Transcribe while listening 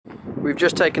We've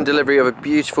just taken delivery of a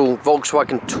beautiful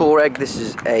Volkswagen Touareg. This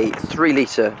is a 3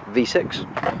 litre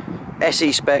V6,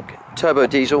 SE spec, turbo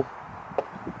diesel.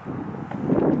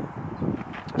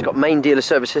 It's got main dealer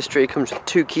service history, it comes with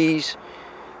 2 keys.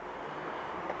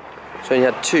 It's only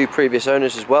had 2 previous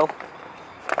owners as well.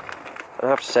 And I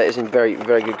have to say it's in very,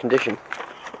 very good condition.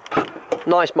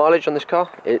 Nice mileage on this car.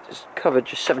 It's covered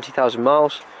just 70,000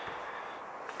 miles.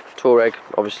 Touareg,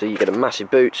 obviously you get a massive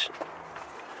boot.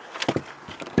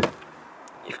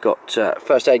 You've got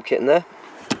first aid kit in there,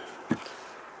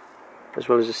 as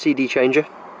well as a CD changer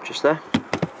just there.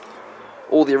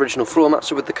 All the original floor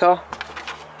mats are with the car.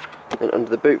 And under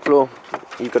the boot floor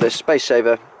you've got a space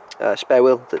saver spare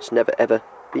wheel that's never ever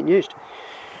been used.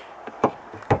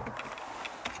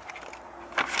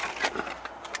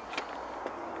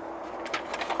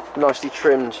 Nicely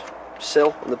trimmed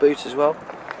sill on the boot as well.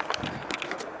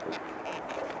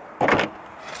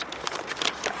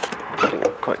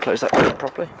 Quite close that up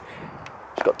properly.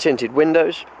 It's got tinted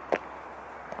windows,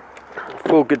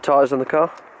 4 good tyres on the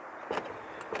car.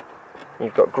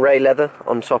 You've got grey leather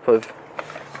on top of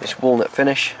this walnut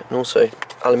finish, and also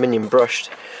aluminium brushed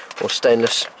or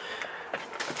stainless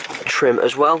trim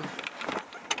as well.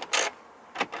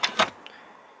 A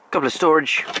couple of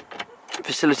storage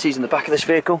facilities in the back of this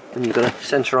vehicle, and you've got a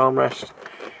centre armrest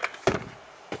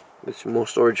with some more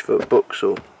storage for books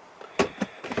or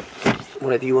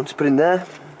whatever you want to put in there.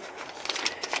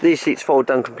 These seats fold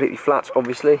down completely flat,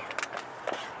 obviously.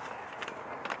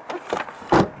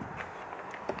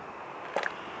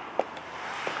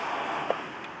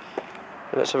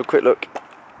 And let's have a quick look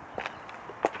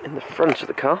in the front of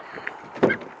the car.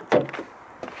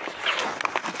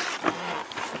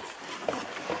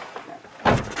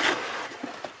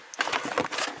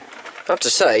 I have to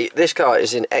say, this car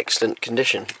is in excellent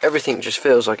condition. Everything just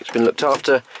feels like it's been looked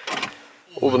after.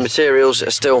 All the materials are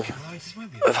still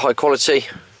of high quality.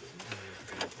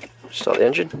 Start the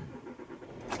engine.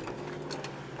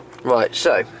 Right,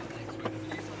 so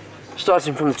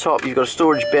starting from the top, you've got a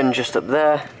storage bin just up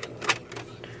there.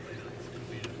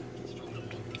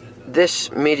 This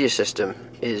media system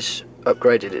is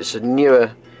upgraded. It's a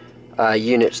newer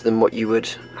unit than what you would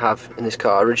have in this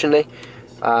car originally.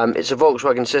 It's a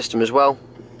Volkswagen system as well.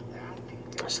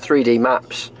 It's 3D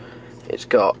maps. It's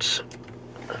got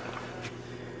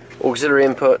auxiliary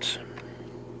input.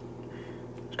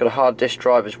 It's got a hard disk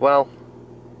drive as well.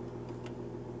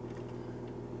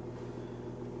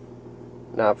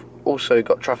 Now I've also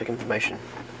got traffic information.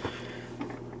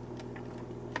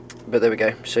 But there we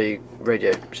go, so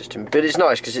radio system. But it's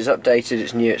nice because it's updated,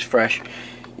 it's new, it's fresh.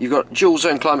 You've got dual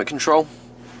zone climate control,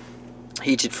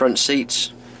 heated front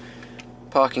seats,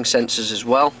 parking sensors as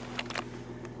well,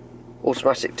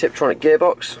 automatic Tiptronic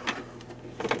gearbox,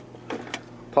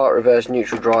 part reverse,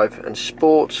 neutral drive and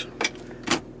sport,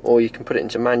 or you can put it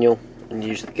into manual and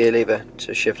use the gear lever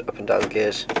to shift up and down the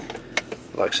gears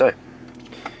like so.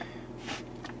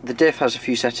 The diff has a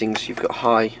few settings. You've got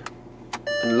high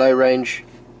and low range,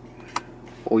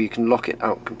 or you can lock it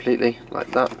out completely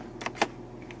like that.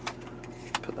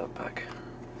 Put that back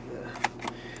there.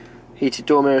 Heated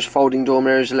door mirrors, folding door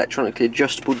mirrors, electronically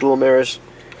adjustable door mirrors.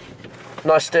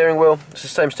 Nice steering wheel. It's the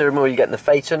same steering wheel you get in the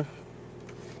Phaeton.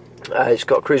 It's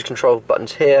got cruise control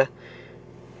buttons here.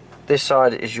 This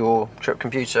side is your trip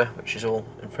computer, which is all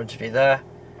in front of you there.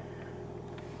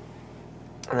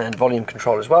 And then volume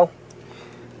control as well.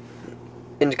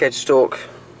 Indicator stalk.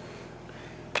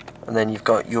 And then you've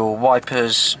got your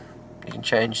wipers. You can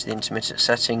change the intermittent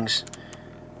settings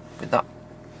with that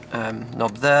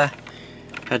knob there.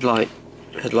 Headlight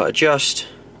adjust.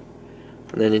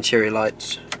 And then interior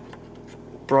lights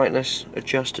brightness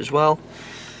adjust as well.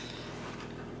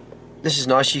 This is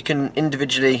nice, you can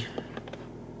individually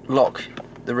lock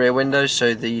the rear windows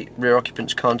so the rear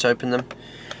occupants can't open them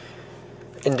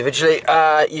individually.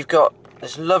 You've got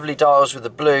this lovely dials with the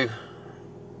blue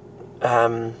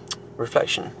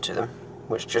reflection to them,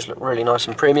 which just look really nice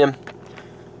and premium.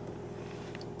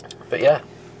 But yeah,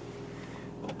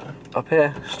 up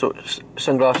here,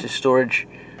 sunglasses storage,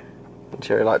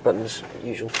 interior light buttons,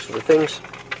 usual sort of things.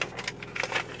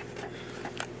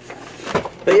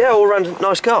 But yeah, all round a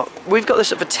nice car. We've got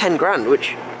this up for 10 grand,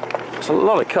 which is a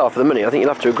lot of car for the money. I think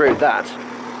you'll have to agree with that.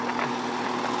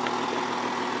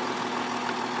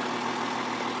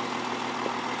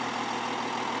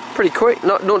 Pretty quick,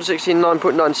 0 to 60 in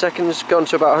 9.9 seconds, gone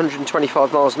to about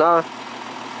 125 miles an hour.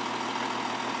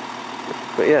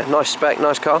 But yeah, nice spec,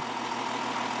 nice car.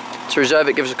 To reserve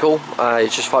it, give us a call.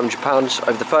 It's just £500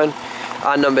 over the phone.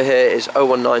 Our number here is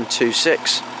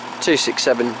 01926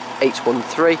 267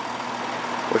 813.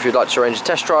 Or if you'd like to arrange a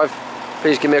test drive,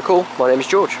 please give me a call. My name is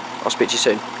George. I'll speak to you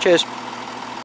soon. Cheers.